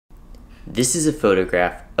This is a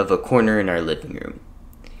photograph of a corner in our living room.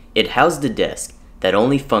 It housed a desk that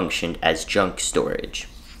only functioned as junk storage.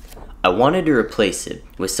 I wanted to replace it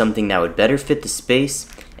with something that would better fit the space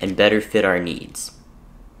and better fit our needs.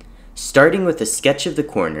 Starting with a sketch of the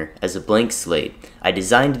corner as a blank slate, I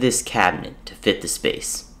designed this cabinet to fit the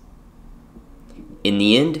space. In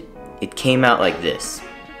the end, it came out like this.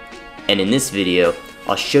 And in this video,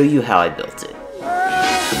 I'll show you how I built it.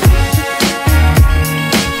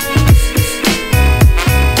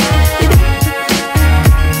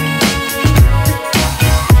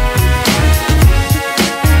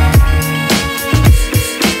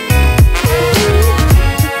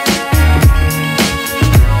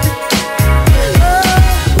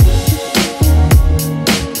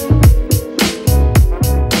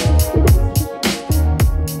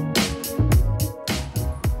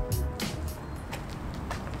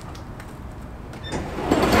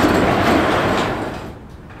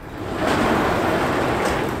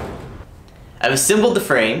 I've assembled the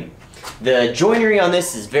frame. The joinery on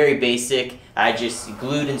this is very basic. I just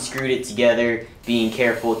glued and screwed it together, being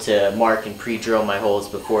careful to mark and pre-drill my holes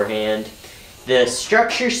beforehand. The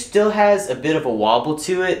structure still has a bit of a wobble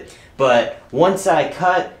to it, but once I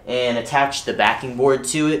cut and attach the backing board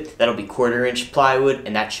to it, that'll be 1/4 inch plywood,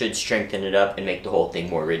 and that should strengthen it up and make the whole thing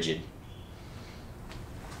more rigid.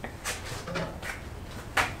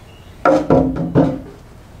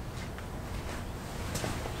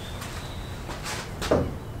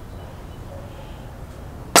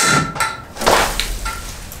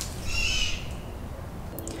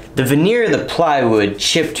 The veneer of the plywood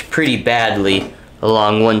chipped pretty badly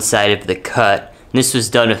along one side of the cut. This was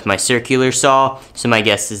done with my circular saw, so my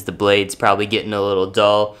guess is the blade's probably getting a little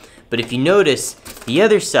dull. But if you notice, the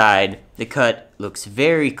other side, the cut looks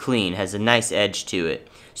very clean, has a nice edge to it.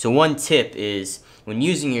 So one tip is, when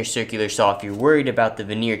using your circular saw, if you're worried about the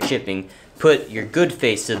veneer chipping, put your good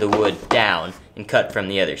face of the wood down and cut from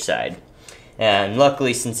the other side. And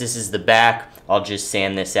luckily, since this is the back, I'll just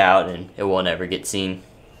sand this out and it won't ever get seen.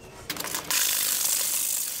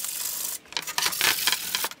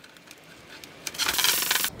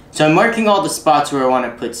 So I'm marking all the spots where I want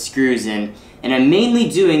to put screws in, and I'm mainly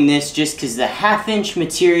doing this just because the 1/2 inch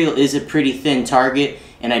material is a pretty thin target,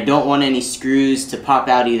 and I don't want any screws to pop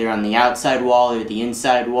out either on the outside wall or the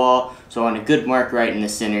inside wall, so I want a good mark right in the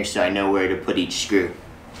center so I know where to put each screw.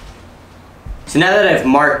 So now that I've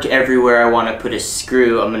marked everywhere I want to put a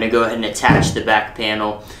screw, I'm going to go ahead and attach the back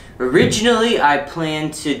panel. Originally I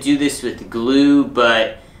planned to do this with glue,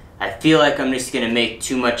 but I feel like I'm just going to make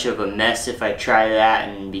too much of a mess if I try that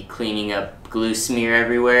and be cleaning up glue smear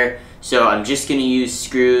everywhere. So I'm just going to use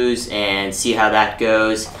screws and see how that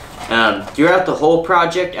goes. Throughout the whole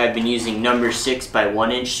project, I've been using number 6 by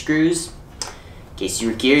 1 inch screws, in case you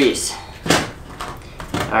were curious.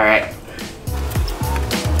 Alright.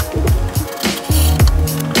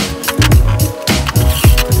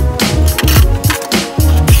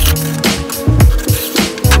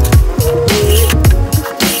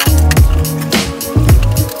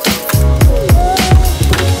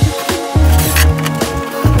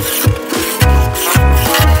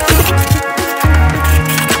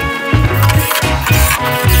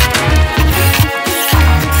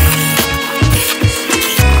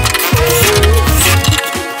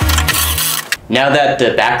 Now that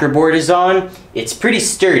the backer board is on, it's pretty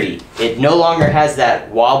sturdy. It no longer has that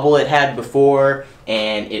wobble it had before,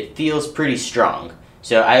 and it feels pretty strong.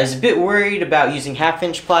 So I was a bit worried about using 1/2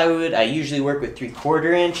 inch plywood. I usually work with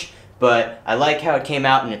 3/4 inch, but I like how it came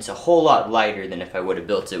out, and it's a whole lot lighter than if I would have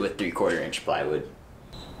built it with 3/4 inch plywood.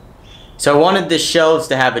 So I wanted the shelves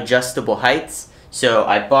to have adjustable heights, so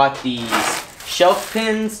I bought these shelf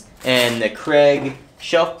pins and the Craig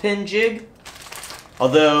shelf pin jig.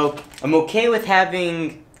 Although I'm okay with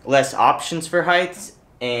having less options for heights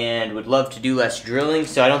and would love to do less drilling,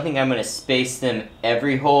 so I don't think I'm going to space them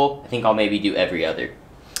every hole. I think I'll maybe do every other.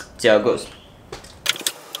 See how it goes.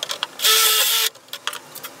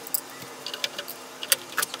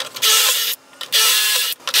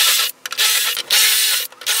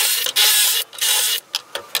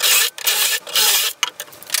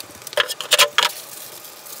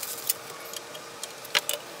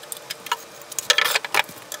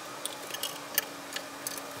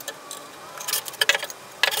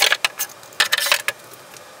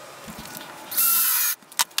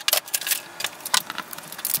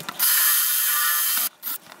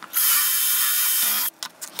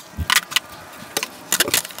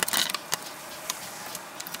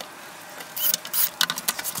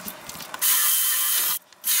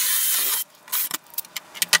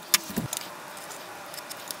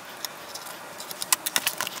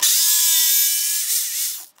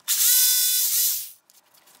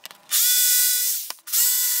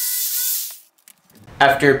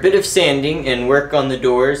 After a bit of sanding and work on the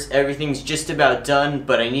doors, everything's just about done,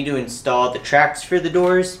 but I need to install the tracks for the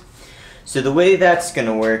doors. So the way that's going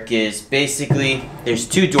to work is basically there's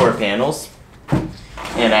 2 door panels,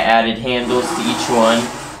 and I added handles to each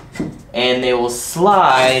one, and they will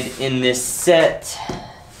slide in this set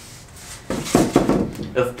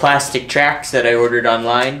of plastic tracks that I ordered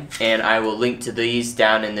online, and I will link to these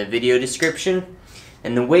down in the video description.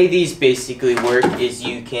 And the way these basically work is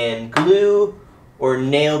you can glue or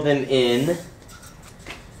nail them in.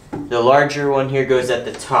 The larger one here goes at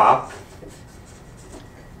the top.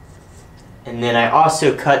 And then I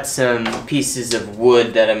also cut some pieces of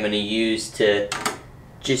wood that I'm going to use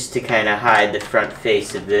just to kind of hide the front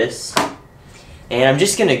face of this. And I'm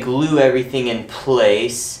just going to glue everything in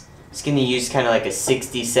place. It's going to use kind of like a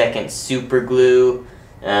 60-second super glue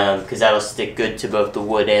because that'll stick good to both the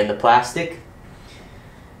wood and the plastic.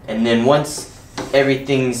 And then once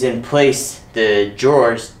everything's in place, the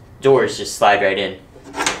doors just slide right in.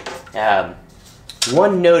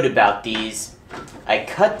 One note about these, I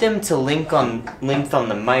cut them to length on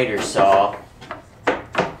the miter saw,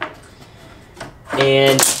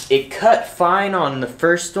 and it cut fine on the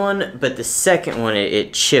first one, but the second one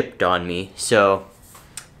it chipped on me. So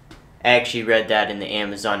I actually read that in the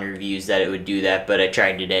Amazon reviews that it would do that, but I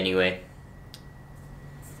tried it anyway.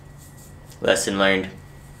 Lesson learned.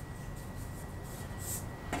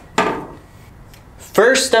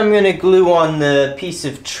 First, I'm going to glue on the piece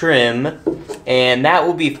of trim, and that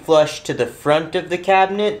will be flush to the front of the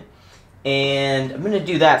cabinet. And I'm going to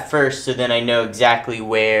do that first so then I know exactly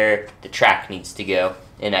where the track needs to go,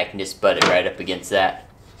 and I can just butt it right up against that.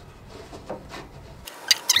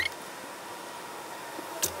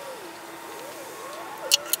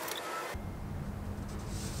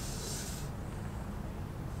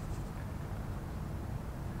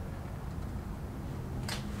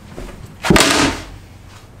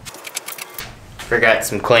 Forgot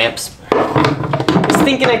some clamps. I was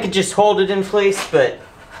thinking I could just hold it in place, but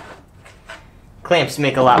clamps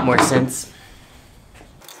make a lot more sense.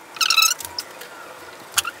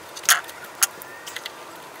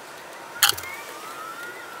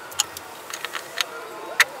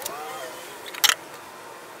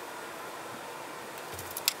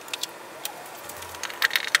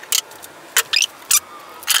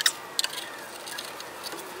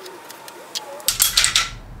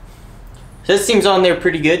 So this seems on there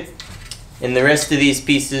pretty good, and the rest of these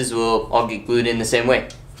pieces will all get glued in the same way.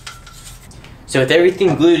 So with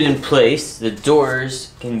everything glued in place, the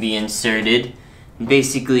doors can be inserted. And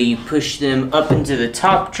basically you push them up into the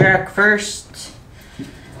top track first,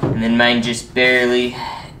 and then mine just barely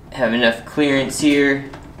have enough clearance here,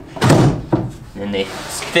 and they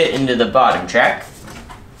fit into the bottom track.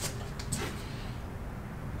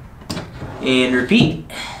 And repeat.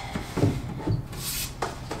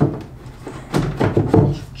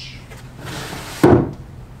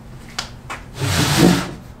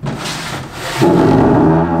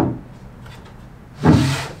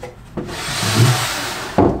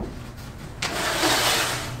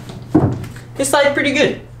 They slide pretty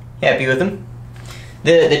good. Happy with them.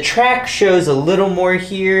 The track shows a little more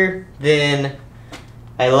here than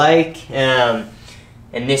I like. And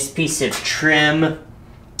this piece of trim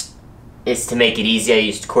is to make it easy. I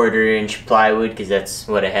used 1/4-inch plywood because that's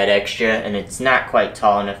what I had extra, and it's not quite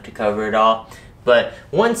tall enough to cover it all. But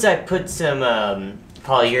once I put some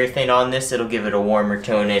polyurethane on this, it'll give it a warmer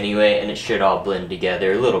tone anyway, and it should all blend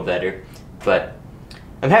together a little better. But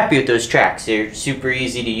I'm happy with those tracks. They're super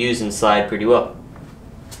easy to use and slide pretty well.